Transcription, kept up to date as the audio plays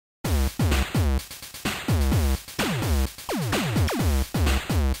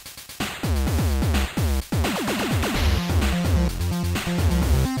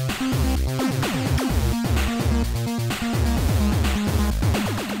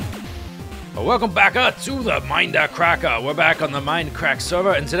Welcome back to the Mindcrack. We're back on the Mindcrack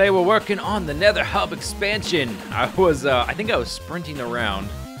server, and today we're working on the Nether Hub Expansion. I think I was sprinting around,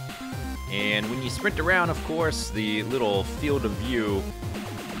 and when you sprint around, of course, the little field of view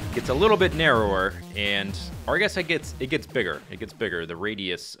gets a little bit narrower, or I guess it gets bigger. It gets bigger. The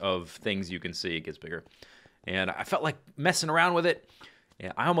radius of things you can see gets bigger, and I felt like messing around with it.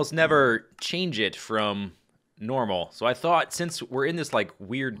 Yeah, I almost never change it from normal. So I thought, since we're in this like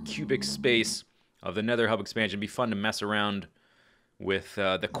weird cubic space of the Nether Hub Expansion, it'd be fun to mess around with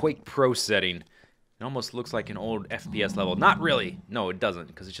the Quake Pro setting. It almost looks like an old FPS level. Not really. No, it doesn't,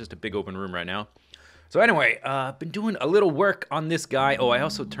 because it's just a big open room right now. So anyway, I've been doing a little work on this guy. Oh, I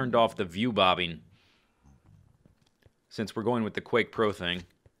also turned off the view bobbing, since we're going with the Quake Pro thing.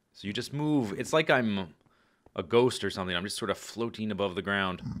 So you just move. It's like I'm a ghost or something. I'm just sort of floating above the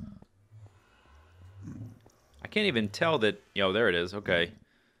ground. I can't even tell that, there it is, okay.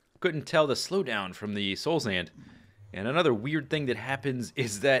 Couldn't tell the slowdown from the soul sand. And another weird thing that happens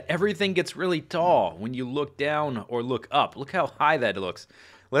is that everything gets really tall when you look down or look up. Look how high that looks.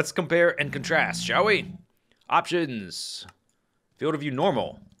 Let's compare and contrast, shall we? Options. Field of view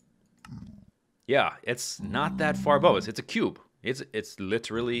normal. Yeah, it's not that far above us. It's a cube. It's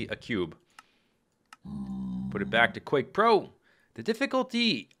literally a cube. Put it back to Quake Pro. The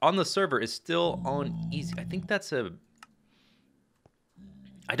difficulty on the server is still on easy. I think that's I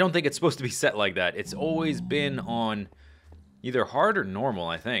don't think it's supposed to be set like that. It's always been on either hard or normal,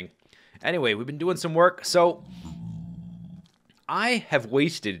 I think. Anyway, we've been doing some work. So I have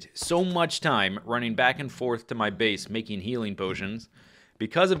wasted so much time running back and forth to my base making healing potions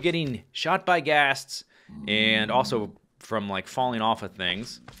because of getting shot by ghasts and also from like falling off of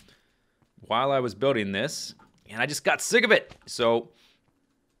things while I was building this. And I just got sick of it. So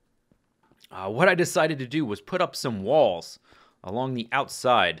what I decided to do was put up some walls along the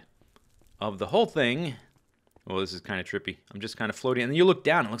outside of the whole thing. Oh, this is kind of trippy. I'm just kind of floating. And then you look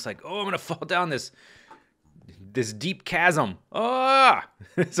down, it looks like, oh, I'm going to fall down this deep chasm. Ah!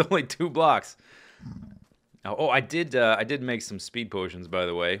 It's only 2 blocks. Oh, I did make some speed potions, by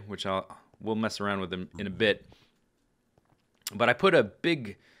the way, which we'll mess around with them in a bit. But I put a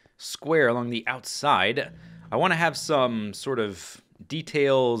big square along the outside. I want to have some sort of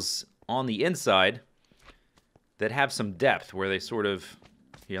details on the inside that have some depth, where they sort of...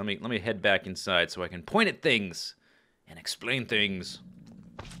 Here, let me head back inside so I can point at things and explain things.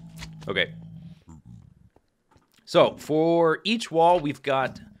 Okay. So, for each wall, we've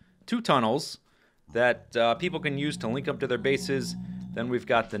got 2 tunnels that people can use to link up to their bases. Then we've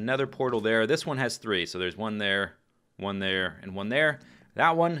got the nether portal there. This one has 3, so there's one there, and one there.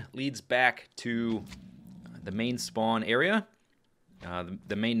 That one leads back to the main spawn area,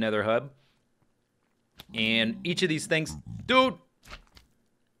 the main nether hub. And each of these things, dude,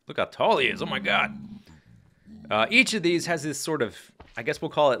 look how tall he is, oh my god. Each of these has this sort of, I guess we'll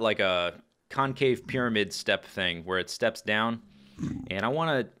call it like a concave pyramid step thing, where it steps down. And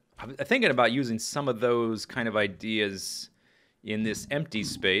I'm thinking about using some of those kind of ideas in this empty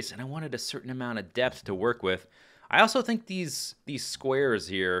space, and I wanted a certain amount of depth to work with. I also think these squares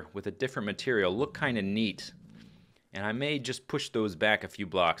here with a different material look kind of neat, and I may just push those back a few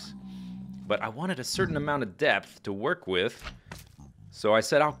blocks. But I wanted a certain amount of depth to work with, so I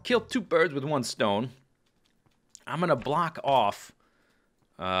said I'll kill 2 birds with 1 stone. I'm going to block off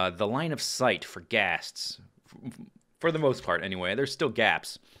the line of sight for ghasts, for the most part anyway. There's still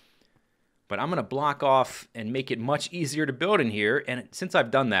gaps. But I'm going to block off and make it much easier to build in here, and since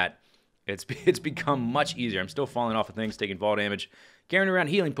I've done that, it's become much easier. I'm still falling off of things, taking fall damage, carrying around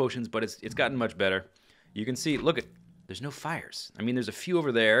healing potions, but it's gotten much better. You can see, look, there's no fires. I mean, there's a few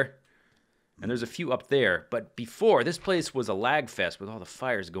over there, and there's a few up there. But before, this place was a lag fest with all the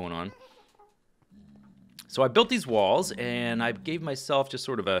fires going on. So I built these walls, and I gave myself just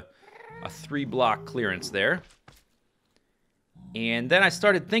sort of a 3-block clearance there. And then I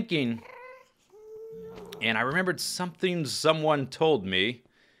started thinking, and I remembered something someone told me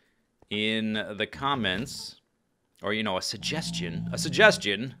in the comments, or, a suggestion.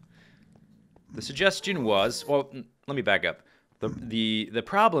 The suggestion was, well, let me back up. The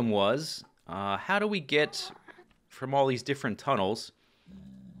problem was, how do we get from all these different tunnels?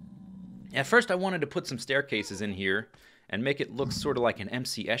 At first, I wanted to put some staircases in here and make it look sort of like an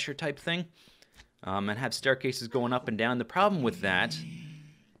MC Escher type thing, and have staircases going up and down. The problem with that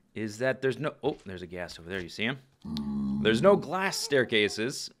is that there's no... Oh, there's a ghast over there. You see him? There's no glass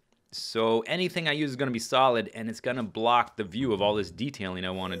staircases, so anything I use is going to be solid, and it's going to block the view of all this detailing I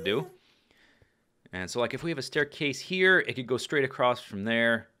want to do. And so, like, if we have a staircase here, it could go straight across from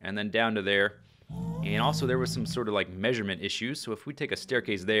there and then down to there. And also, there was some sort of, like, measurement issues. So if we take a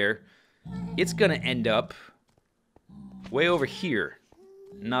staircase there, it's going to end up way over here,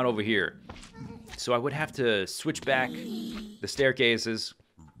 not over here. So I would have to switch back the staircases.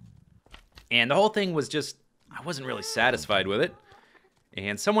 And the whole thing was just, I wasn't really satisfied with it.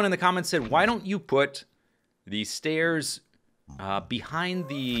 And someone in the comments said, why don't you put the stairs behind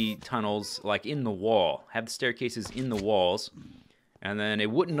the tunnels, like in the wall? Have the staircases in the walls, and then it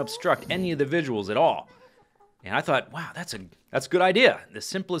wouldn't obstruct any of the visuals at all. And I thought, wow, that's a good idea. The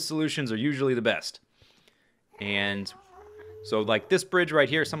simplest solutions are usually the best. And so like this bridge right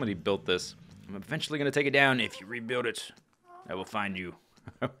here, somebody built this. I'm eventually going to take it down. If you rebuild it, I will find you.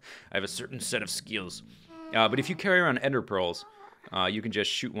 I have a certain set of skills. But if you carry around ender pearls, you can just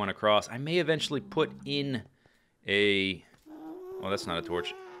shoot one across. I may eventually put in a... Well, that's not a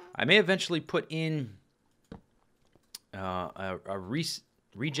torch. I may eventually put in a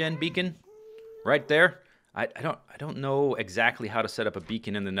regen beacon right there. I don't know exactly how to set up a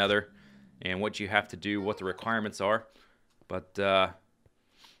beacon in the Nether and what you have to do, what the requirements are, but I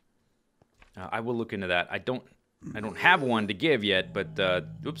will look into that. I don't have one to give yet, but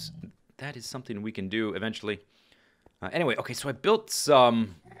oops, that is something we can do eventually. Anyway, okay, so I built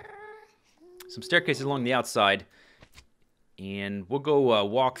some staircases along the outside, and we'll go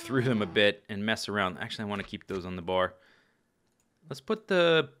walk through them a bit and mess around. Actually, I want to keep those on the bar. Let's put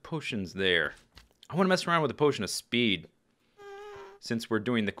the potions there. I want to mess around with the potion of speed. Since we're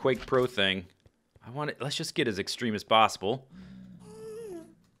doing the Quake Pro thing, let's just get as extreme as possible.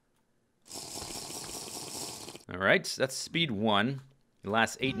 All right, so that's speed 1. It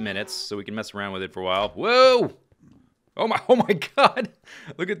lasts 8 minutes, so we can mess around with it for a while. Whoa! Oh my God!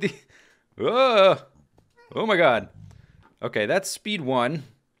 Look at the... Oh my God! Okay, that's speed 1.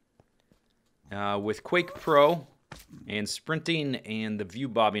 With Quake Pro and sprinting and the view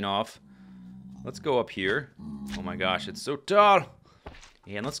bobbing off. Let's go up here. Oh my gosh, it's so tall!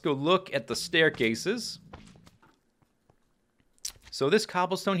 And let's go look at the staircases. So this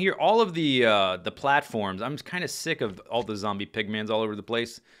cobblestone here, all of the platforms, I'm kind of sick of all the zombie pigmans all over the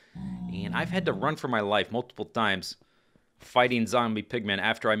place. And I've had to run for my life multiple times fighting zombie pigmen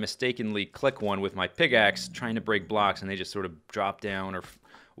after I mistakenly click one with my pickaxe trying to break blocks and they just sort of drop down or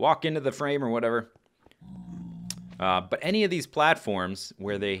walk into the frame or whatever. But any of these platforms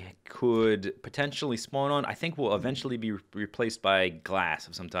where they could potentially spawn on, I think will eventually be replaced by glass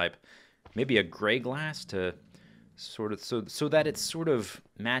of some type. Maybe a gray glass to sort of so that it sort of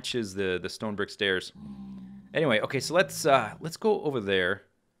matches the stone brick stairs. Anyway, okay, so let's go over there.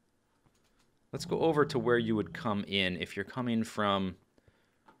 Let's go over to where you would come in if you're coming from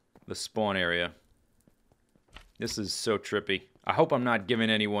the spawn area. This is so trippy. I hope I'm not giving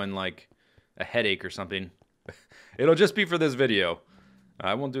anyone like a headache or something. It'll just be for this video.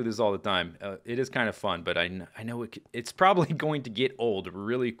 I won't do this all the time. It is kind of fun, but I know it's probably going to get old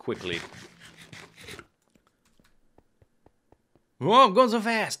really quickly. Whoa, I'm going so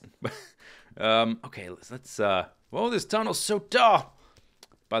fast. Okay, let's whoa, this tunnel's so tall.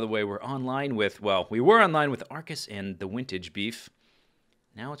 By the way, we're online with, well, we were online with Arcus and the Vintage Beef.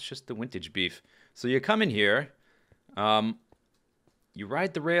 Now it's just the Vintage Beef. So you come in here, you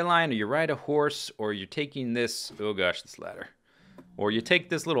ride the rail line, or you ride a horse, or you're taking this, oh gosh, this ladder. Or you take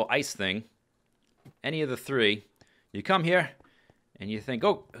this little ice thing, any of the three. You come here, and you think,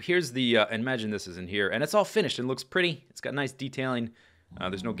 oh, here's the, imagine this is in here, and it's all finished and looks pretty. It's got nice detailing.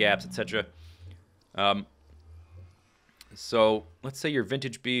 There's no gaps, etc. So let's say you're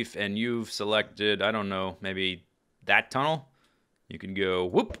Vintage Beef and you've selected, I don't know, maybe that tunnel. You can go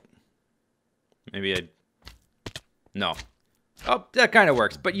whoop. Maybe no. Oh, that kind of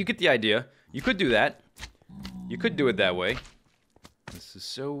works, but you get the idea. You could do that. You could do it that way. This is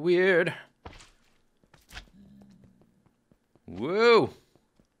so weird. Whoa.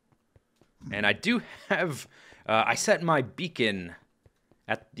 And I do have, I set my beacon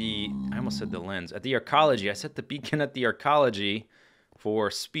at the, I almost said the lens, at the arcology. I set the beacon at the arcology for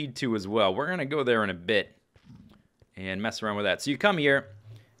speed 2 as well. We're going to go there in a bit and mess around with that. So you come here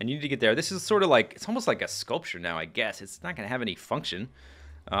and you need to get there. This is sort of like, it's almost like a sculpture now, I guess. It's not going to have any function.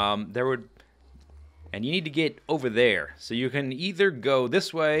 And you need to get over there. So you can either go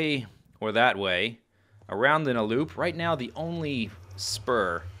this way or that way, around in a loop. Right now, the only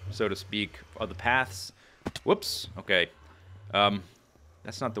spur, so to speak, are the paths. Whoops, okay.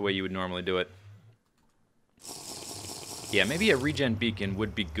 That's not the way you would normally do it. Yeah, maybe a regen beacon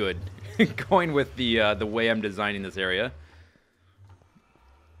would be good, going with the way I'm designing this area.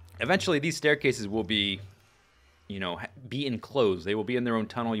 Eventually, these staircases will be, you know, be enclosed. They will be in their own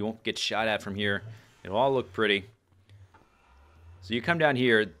tunnel. You won't get shot at from here. It'll all look pretty. So you come down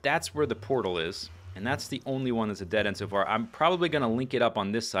here. That's where the portal is. And that's the only one that's a dead end so far. I'm probably going to link it up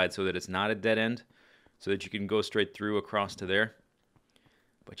on this side so that it's not a dead end, so that you can go straight through across to there.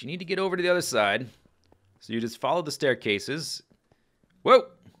 But you need to get over to the other side. So you just follow the staircases. Whoa!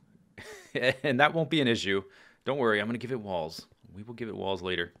 And that won't be an issue. Don't worry, I'm going to give it walls. We will give it walls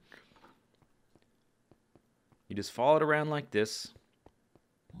later. You just follow it around like this.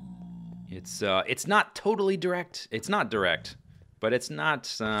 It's not totally direct. It's not direct, but it's not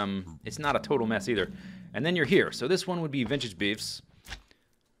a total mess either. And then you're here. So this one would be Vintage Beefs.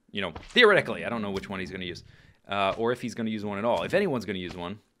 You know, theoretically, I don't know which one he's going to use, or if he's going to use one at all. If anyone's going to use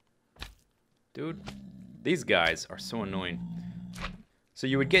one, dude, these guys are so annoying. So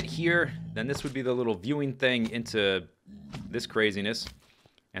you would get here, then this would be the little viewing thing into this craziness,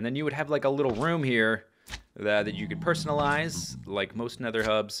 and then you would have like a little room here that you could personalize, like most Nether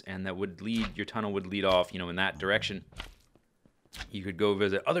hubs, and that would lead, your tunnel would lead off, you know, in that direction. You could go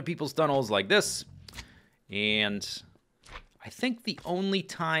visit other people's tunnels like this, and I think the only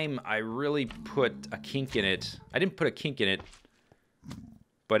time I really put a kink in it, I didn't put a kink in it,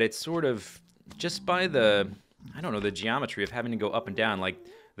 but it's sort of just by the, I don't know, the geometry of having to go up and down. Like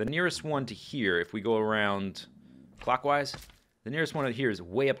the nearest one to here, if we go around clockwise, the nearest one to here is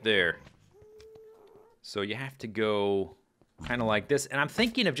way up there. So you have to go kind of like this. And I'm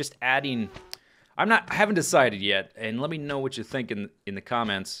thinking of just adding, I haven't decided yet, and let me know what you think in the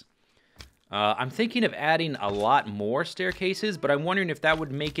comments. I'm thinking of adding a lot more staircases, but I'm wondering if that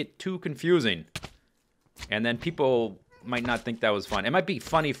would make it too confusing. And then people might not think that was fun. It might be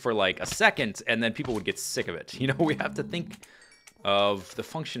funny for like a second, and then people would get sick of it. You know, we have to think of the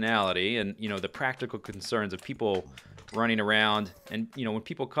functionality and, you know, the practical concerns of people running around. And, you know, when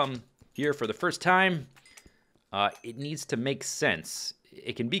people come here for the first time, it needs to make sense.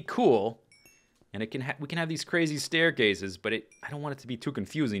 It can be cool, and it can we can have these crazy staircases, but I don't want it to be too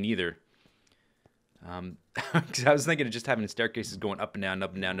confusing either. Because I was thinking of just having staircases going up and down,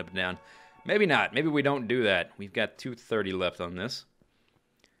 up and down, up and down. Maybe not. Maybe we don't do that. We've got 2:30 left on this.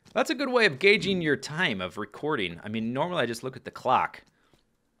 That's a good way of gauging your time of recording. I mean, normally I just look at the clock.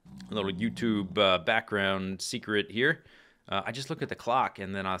 A little YouTube background secret here. I just look at the clock,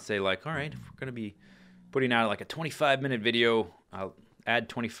 and then I'll say, like, all right, if we're going to be putting out like a 25-minute video, I'll add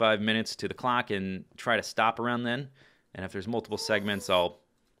 25 minutes to the clock and try to stop around then. And if there's multiple segments, I'll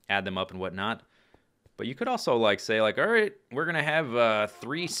add them up and whatnot. But you could also like say like, all right, we're gonna have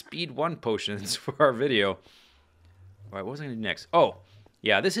 3 speed 1 potions for our video. All right, what was I gonna do next? Oh,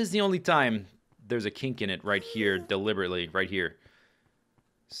 yeah, this is the only time there's a kink in it right here, deliberately, right here.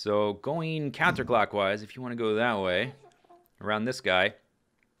 So going counterclockwise, if you want to go that way, around this guy,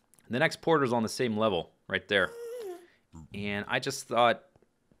 the next portal's on the same level, right there. And I just thought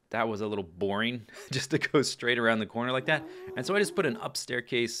that was a little boring, just to go straight around the corner like that. And so I just put an up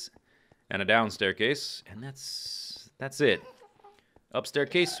staircase and a down staircase, and that's it. Up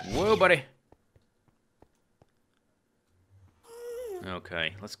staircase. Whoa, buddy.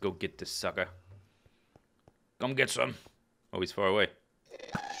 Okay, let's go get this sucker. Come get some. Oh, he's far away.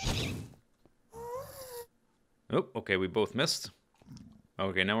 Oh, okay, we both missed.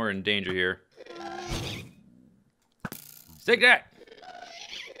 Okay, now we're in danger here. Take that!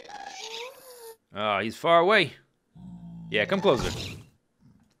 Ah, he's far away. Yeah, come closer.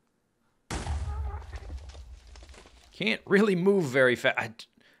 Can't really move very fast. I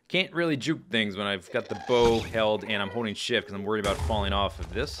can't really juke things when I've got the bow held and I'm holding shift because I'm worried about falling off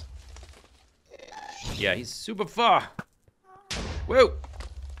of this. Yeah, he's super far. Whoa!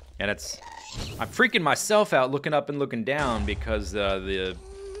 And I'm freaking myself out looking up and looking down because the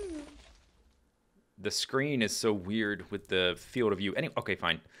screen is so weird with the field of view. Anyway, okay,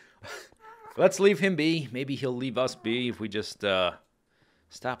 fine. Let's leave him be. Maybe he'll leave us be if we just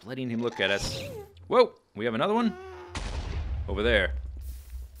stop letting him look at us. Whoa! We have another one? Over there.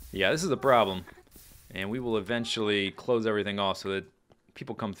 Yeah, this is a problem. And we will eventually close everything off so that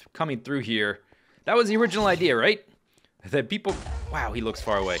people coming through here. That was the original idea, right? That people... Wow, he looks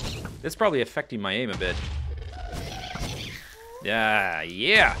far away. That's probably affecting my aim a bit.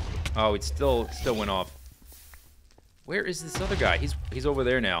 Yeah. Oh, it still went off. Where is this other guy? He's over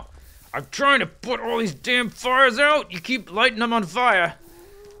there now. I'm trying to put all these damn fires out. You keep lighting them on fire.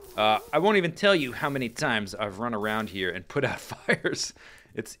 I won't even tell you how many times I've run around here and put out fires.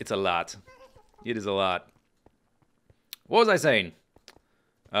 It's a lot. It is a lot. What was I saying?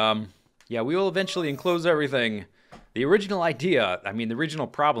 Yeah, we will eventually enclose everything. The original idea, I mean, the original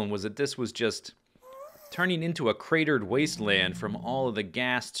problem was that this was just turning into a cratered wasteland from all of the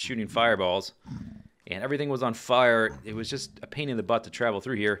gas shooting fireballs. And everything was on fire. It was just a pain in the butt to travel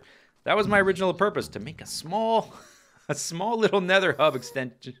through here. That was my original purpose, to make a small a small little Nether Hub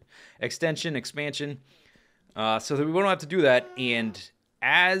expansion, so that we won't have to do that. And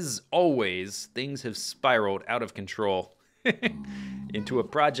as always, things have spiraled out of control into a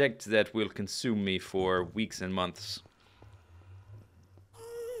project that will consume me for weeks and months.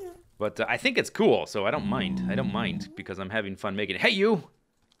 But I think it's cool, so I don't mind. I don't mind because I'm having fun making it. Hey, you!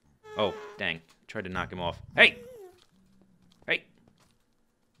 Oh, dang. Tried to knock him off. Hey! Hey!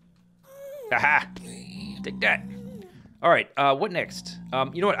 Haha! Take that. All right, what next?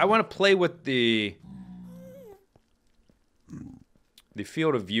 You know what? I want to play with the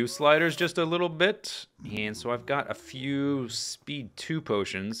field of view sliders just a little bit. And so I've got a few speed 2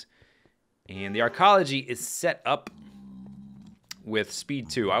 potions. And the archaeology is set up with speed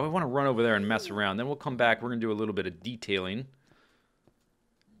 2. I want to run over there and mess around. Then we'll come back. We're going to do a little bit of detailing.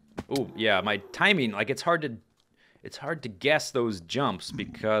 Oh, yeah, my timing, like it's hard to guess those jumps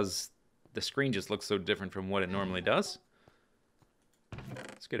because the screen just looks so different from what it normally does.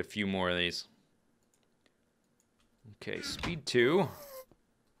 Let's get a few more of these. Okay, speed 2.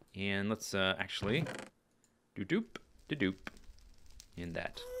 And let's actually do-doop, do-doop in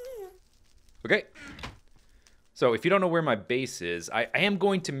that. Okay. So if you don't know where my base is, I am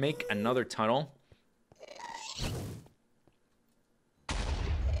going to make another tunnel.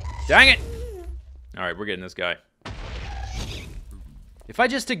 Dang it! Alright, we're getting this guy. If I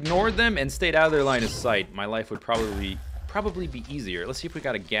just ignored them and stayed out of their line of sight, my life would probably be easier. Let's see if we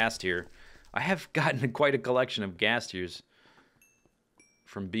got a ghast here. I have gotten quite a collection of ghast tears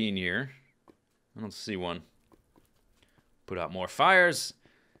from being here. I don't see one. Put out more fires,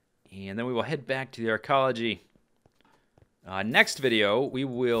 and then we will head back to the archaeology. Next video, we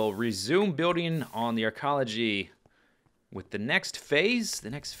will resume building on the archaeology with the next phase. The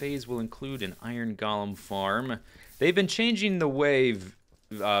next phase will include an iron golem farm. They've been changing the way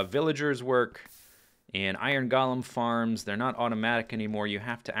villagers work and iron golem farms. They're not automatic anymore. You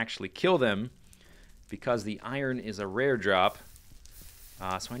have to actually kill them because the iron is a rare drop.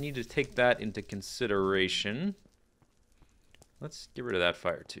 So I need to take that into consideration. Let's get rid of that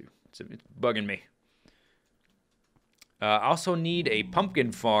fire too. It's bugging me. I also need a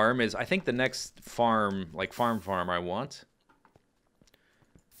pumpkin farm. I think the next farm, like farm I want.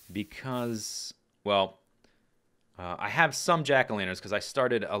 Because, well, I have some jack-o'-lanterns because I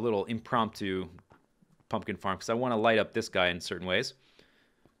started a little impromptu pumpkin farm because I want to light up this guy in certain ways.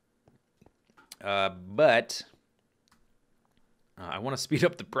 But I want to speed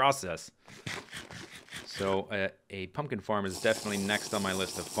up the process. So a pumpkin farm is definitely next on my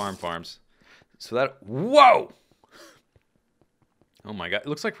list of farms. So that, whoa! Oh my god, it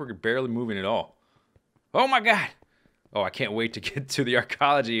looks like we're barely moving at all. Oh my god! Oh, I can't wait to get to the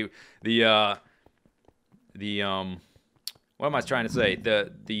archaeology. What am I trying to say?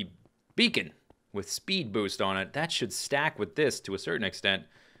 The beacon with speed boost on it, that should stack with this to a certain extent.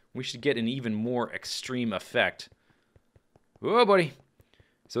 We should get an even more extreme effect. Oh, buddy.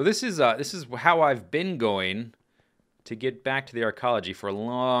 So this is how I've been going to get back to the archaeology for a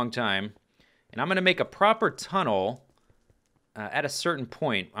long time. And I'm going to make a proper tunnel at a certain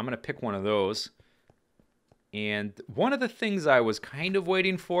point. I'm going to pick one of those. And one of the things I was kind of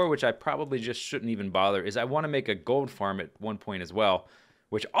waiting for, which I probably just shouldn't even bother, is I want to make a gold farm at one point as well,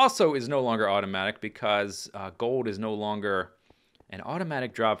 which also is no longer automatic because gold is no longer an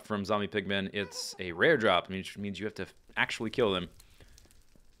automatic drop from zombie pigmen. It's a rare drop, which means you have to actually kill them.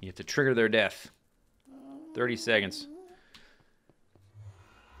 You have to trigger their death. 30 seconds.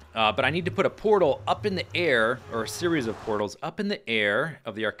 But I need to put a portal up in the air, or a series of portals up in the air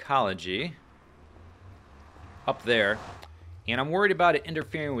of the archaeology. Up there. And I'm worried about it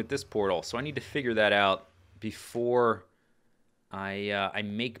interfering with this portal, so I need to figure that out before I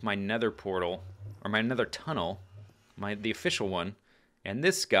make my nether portal, or my nether tunnel, the official one. And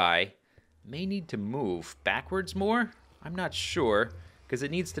this guy may need to move backwards more. I'm not sure, because it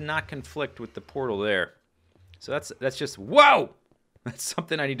needs to not conflict with the portal there. So that's just, whoa! That's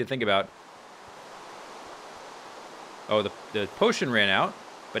something I need to think about. Oh, the potion ran out,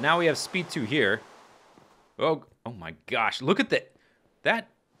 but now we have speed 2 here. Oh my gosh, look at that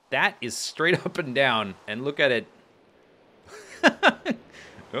is straight up and down, and look at it.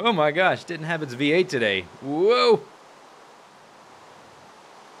 Oh my gosh, didn't have its V8 today. Whoa.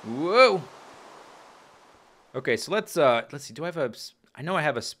 Whoa. Okay, so let's see, do I have I know I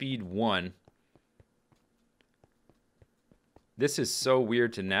have a speed 1. This is so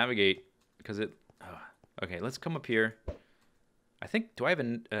weird to navigate because it, okay, let's come up here. I think, do I have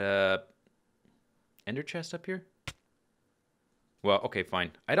an ender chest up here? Well, okay,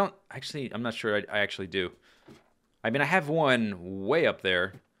 fine. I don't actually, I'm not sure I actually do. I mean, I have one way up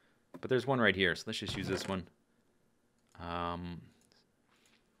there, but there's one right here, so let's just use this one. And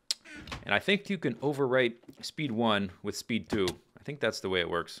I think you can overwrite speed 1 with speed 2. I think that's the way it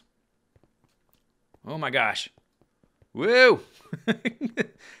works. Oh my gosh. Woo!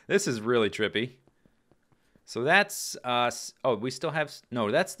 This is really trippy. So that's, oh, we still have,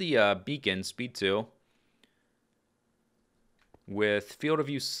 no, that's the beacon, speed 2. With field of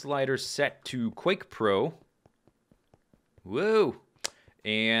view slider set to Quake Pro. Woo!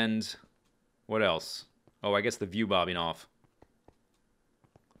 And what else? Oh, I guess the view bobbing off.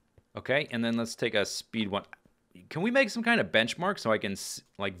 Okay, and then let's take a speed 1. Can we make some kind of benchmark so I can,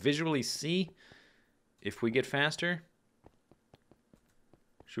 like, visually see if we get faster?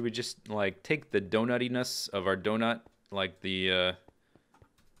 Should we just, like, take the donutiness of our donut, like the,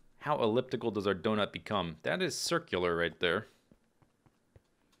 how elliptical does our donut become? That is circular right there.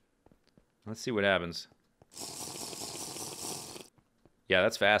 Let's see what happens. Yeah,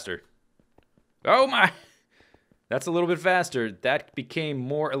 that's faster. Oh my! That's a little bit faster. That became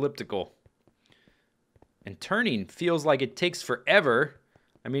more elliptical. And turning feels like it takes forever.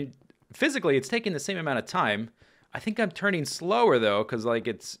 I mean, physically, it's taking the same amount of time. I think I'm turning slower, though, because, like,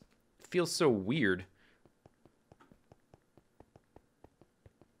 it feels so weird.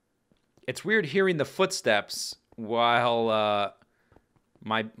 It's weird hearing the footsteps while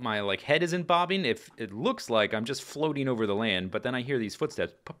my like head isn't bobbing. If it looks like I'm just floating over the land, but then I hear these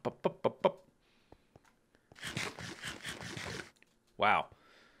footsteps. Pop, pop, pop, pop, pop. Wow.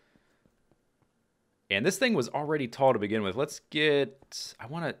 And this thing was already tall to begin with. Let's get,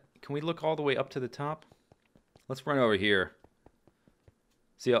 can we look all the way up to the top? Let's run over here.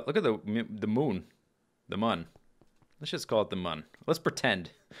 See, look at the moon. The mun. Let's just call it the mun. Let's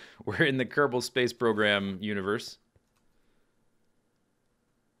pretend we're in the Kerbal Space Program universe.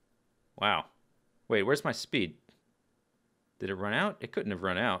 Wow. Wait, where's my speed? Did it run out? It couldn't have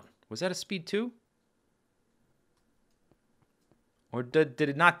run out. Was that a speed 2? Or did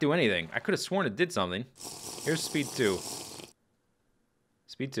it not do anything? I could have sworn it did something. Here's speed 2.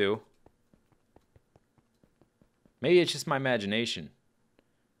 Speed 2. Maybe it's just my imagination.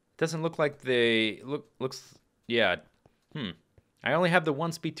 It doesn't look like they... Looks... Yeah. I only have the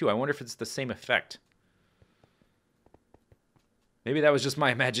one speed 2. I wonder if it's the same effect. Maybe that was just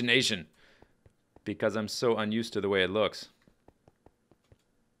my imagination. Because I'm so unused to the way it looks.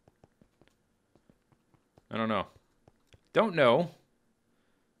 I don't know. Don't know.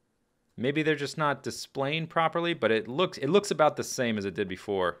 Maybe they're just not displaying properly, but it looks about the same as it did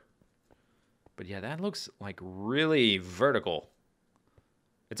before. But yeah, that looks like really vertical.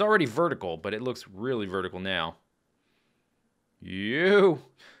 It's already vertical, but it looks really vertical now.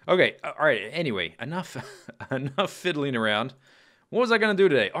 Okay, all right, anyway, enough fiddling around. What was I going to do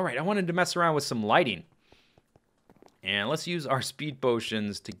today? All right, I wanted to mess around with some lighting. And let's use our speed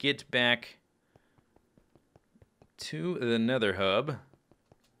potions to get back to the Nether Hub.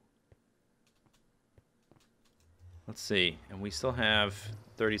 Let's see, and we still have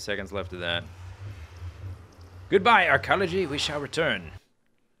 30 seconds left of that. Goodbye, archaeology, we shall return.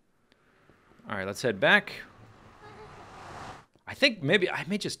 All right, let's head back. I think maybe I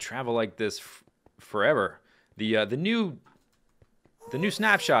may just travel like this forever. The new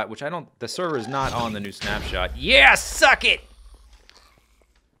snapshot, which the server is not on the new snapshot. Yeah, suck it!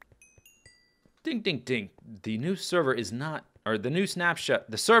 Ding, ding, ding. The new server is not, or the new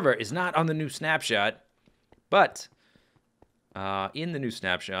snapshot, the server is not on the new snapshot, but in the new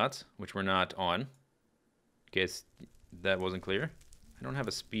snapshots, which we're not on, in case that wasn't clear, I don't have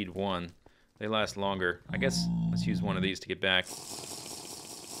a speed 1. They last longer. I guess let's use one of these to get back.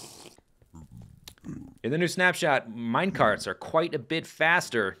 In the new snapshot, minecarts are quite a bit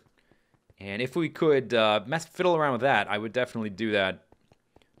faster, and if we could fiddle around with that, I would definitely do that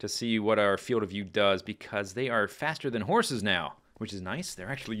to see what our field of view does, because they are faster than horses now, which is nice.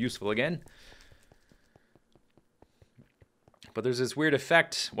 They're actually useful again. But there's this weird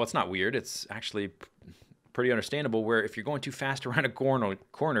effect. Well, it's not weird. It's actually pretty understandable, where if you're going too fast around a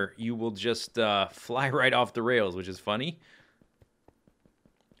corner, you will just fly right off the rails, which is funny.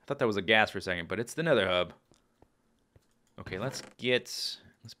 I thought that was a gas for a second, but it's the Nether Hub. Okay, let's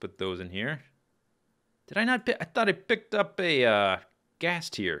put those in here. Did I not I thought I picked up a gas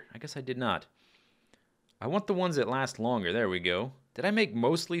tier. I guess I did not. I want the ones that last longer. There we go. Did I make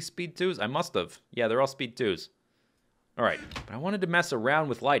mostly speed 2s? I must have. Yeah, they're all speed 2s. All right, but I wanted to mess around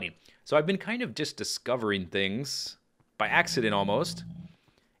with lighting. So I've been kind of just discovering things, by accident almost,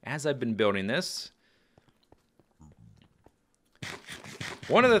 as I've been building this.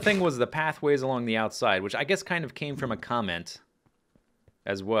 One of the things was the pathways along the outside, which I guess kind of came from a comment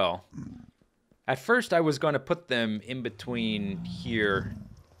as well. At first I was going to put them in between here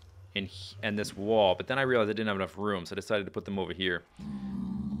and this wall, but then I realized I didn't have enough room, so I decided to put them over here.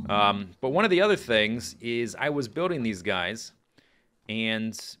 But one of the other things is I was building these guys,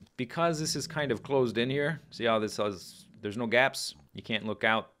 and because this is kind of closed in here, see how this has, there's no gaps, you can't look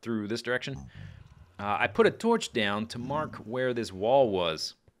out through this direction. I put a torch down to mark where this wall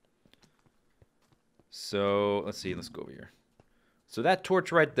was. So let's see, let's go over here. So that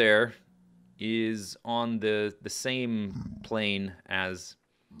torch right there is on the same plane as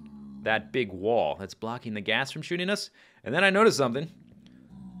that big wall that's blocking the gas from shooting us. And then I noticed something.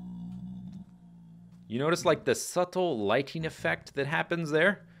 You notice like the subtle lighting effect that happens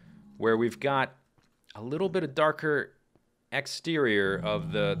there, where we've got a little bit of darker exterior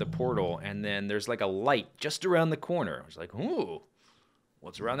of the portal, and then there's like a light just around the corner. I was like, ooh,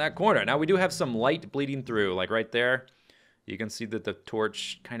 what's around that corner? Now we do have some light bleeding through, like right there. You can see that the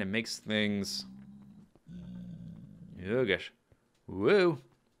torch kind of makes things... Oh gosh. Whoa.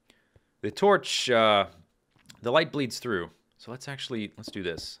 The torch, the light bleeds through. So let's do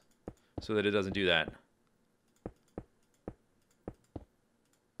this so that it doesn't do that.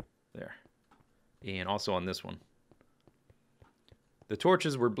 There. And also on this one. The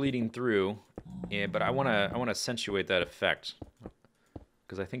torches were bleeding through, but I want to accentuate that effect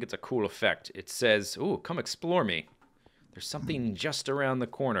because I think it's a cool effect. It says, "Ooh, come explore me. There's something just around the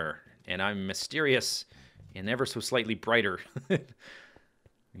corner, and I'm mysterious and ever so slightly brighter." We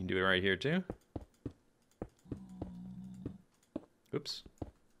can do it right here too. Oops.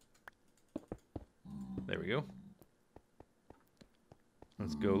 There we go.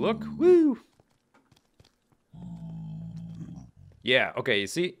 Let's go look. Woo! Yeah, okay, you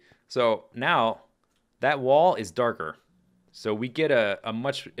see? So now that wall is darker. So we get a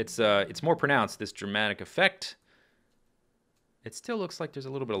much, it's more pronounced, this dramatic effect. It still looks like there's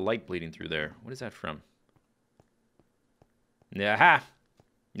a little bit of light bleeding through there. What is that from? Yaha!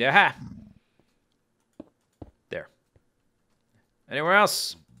 Yaha! There. Anywhere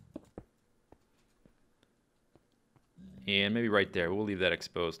else? And maybe right there. We'll leave that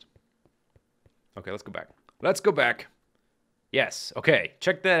exposed. Okay, let's go back. Let's go back. Yes, okay,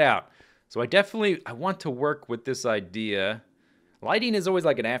 check that out. So I want to work with this idea. Lighting is always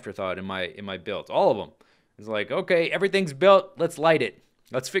like an afterthought in my builds. All of them. It's like, okay, everything's built, let's light it.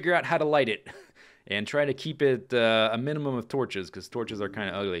 Let's figure out how to light it. And try to keep it a minimum of torches, because torches are kind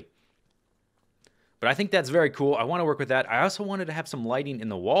of ugly. But I think that's very cool. I want to work with that. I also wanted to have some lighting in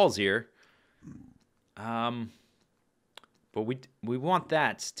the walls here. But we want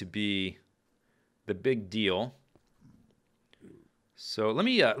that to be the big deal. So let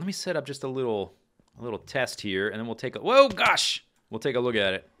me set up just a little test here, and then we'll take a we'll take a look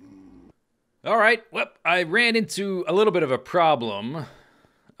at it. All right, well, I ran into a little bit of a problem,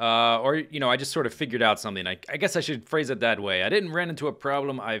 or I just sort of figured out something. I guess I should phrase it that way. I didn't run into a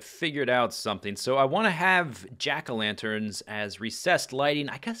problem. I figured out something. So I want to have jack-o'-lanterns as recessed lighting.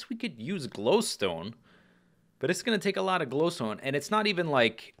 I guess we could use glowstone, but it's going to take a lot of glowstone, and it's not even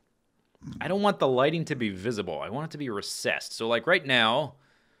like. I don't want the lighting to be visible. I want it to be recessed. So like right now,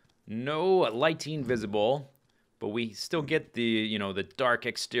 no lighting visible, but we still get the, the dark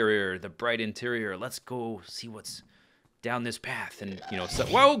exterior, the bright interior. Let's go see what's down this path. And, so,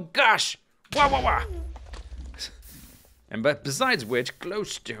 whoa, gosh! Wah, wah, wah! And but besides which,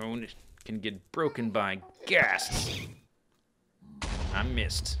 glowstone can get broken by ghasts. I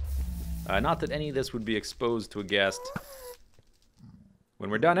missed. Not that any of this would be exposed to a ghast. When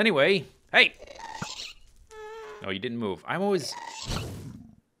we're done anyway. Hey! Oh, you didn't move. I'm always...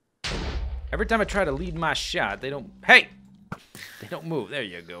 Every time I try to lead my shot, they don't... Hey! They don't move. There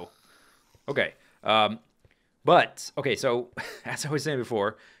you go. Okay. Okay, so, as I was saying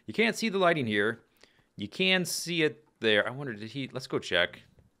before, you can't see the lighting here. You can see it there. I wonder, let's go check.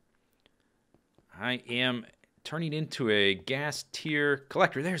 I am turning into a gas tier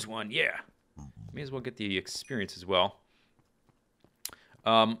collector. There's one, yeah. May as well get the experience as well.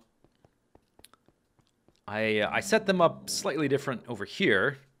 I set them up slightly different over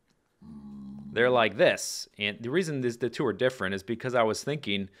here. They're like this, and the reason the two are different is because I was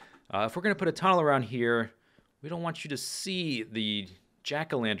thinking, if we're going to put a tunnel around here, we don't want you to see the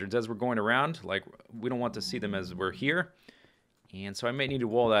jack-o'-lanterns as we're going around. Like, we don't want to see them as we're here, and so I may need to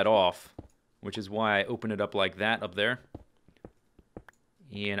wall that off, which is why I open it up like that up there.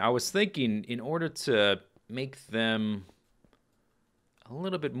 And I was thinking, in order to make them a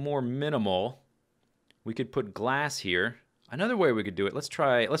little bit more minimal, we could put glass here. Another way we could do it, let's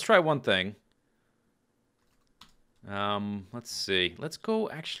try one thing. Let's see. Let's go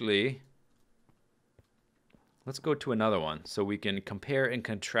to another one so we can compare and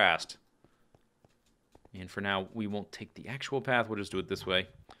contrast. And for now, we won't take the actual path. We'll just do it this way.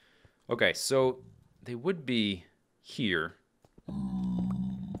 Okay, so they would be here.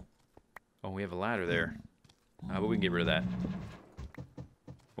 Oh, we have a ladder there. But we can get rid of that.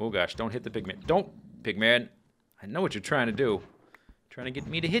 Oh gosh, don't hit the pigman. Don't, pigman. I know what you're trying to do. Trying to get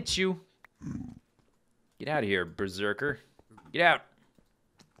me to hit you. Get out of here, berserker. Get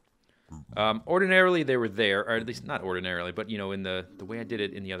out. Ordinarily, they were there, or at least not ordinarily, but, you know, in the way I did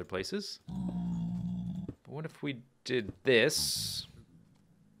it in the other places. But what if we did this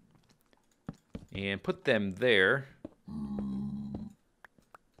and put them there?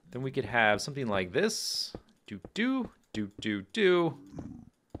 Then we could have something like this. Do,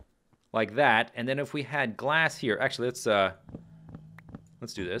 like that. And then if we had glass here, actually, let's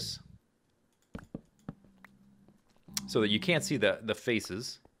do this. So that you can't see the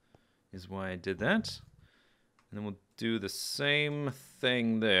faces, is why I did that. And then we'll do the same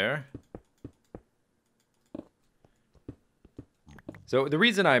thing there. So the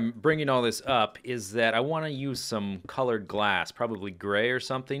reason I'm bringing all this up is that I want to use some colored glass, probably gray or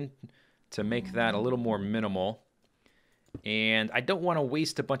something, to make that a little more minimal. And I don't want to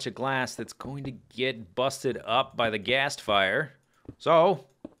waste a bunch of glass that's going to get busted up by the gas fire. So,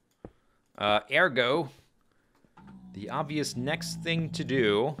 ergo, the obvious next thing to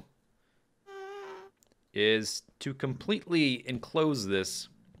do is to completely enclose this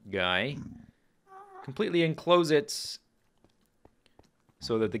guy. Completely enclose it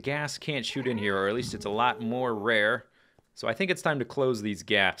so that the gas can't shoot in here, or at least it's a lot more rare. So I think it's time to close these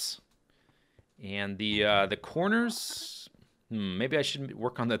gaps. And the corners, maybe I should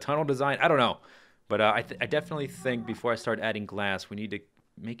work on the tunnel design. I don't know. But I definitely think before I start adding glass, we need to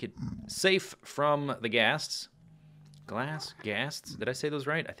make it safe from the ghasts. Ghasts? Did I say those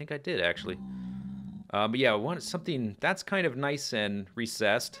right? I think I did, actually. But yeah, I want something that's kind of nice and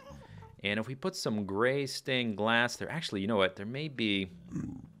recessed. And if we put some gray stained glass there, actually, you know what? There may be...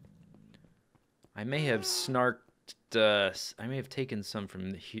 I may have I may have taken some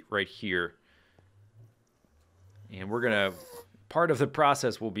from right here. And we're going to... Part of the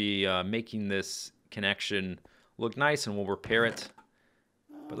process will be making this connection look nice, and we'll repair it.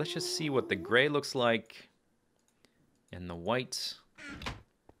 But let's just see what the gray looks like. And the white.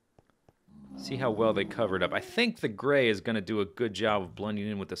 See how well they covered up. I think the gray is going to do a good job of blending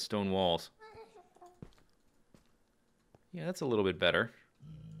in with the stone walls. Yeah, that's a little bit better.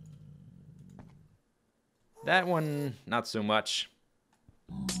 That one, not so much.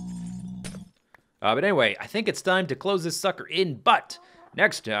 But anyway, I think it's time to close this sucker in. But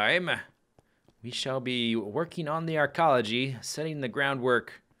next time, we shall be working on the archaeology, setting the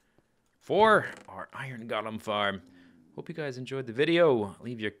groundwork for our iron golem farm. Hope you guys enjoyed the video.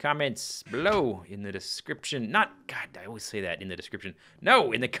 Leave your comments below in the description. God, I always say that in the description.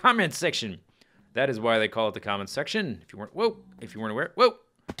 No, in the comments section. That is why they call it the comments section. If you weren't aware,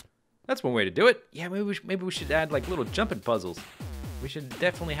 that's one way to do it. Yeah, maybe we should add like little jumping puzzles. We should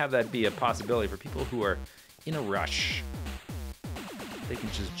definitely have that be a possibility for people who are in a rush. They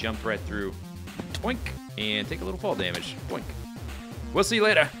can just jump right through, twink, and take a little fall damage. Twink. We'll see you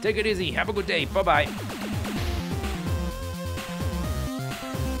later. Take it easy. Have a good day. Bye-bye.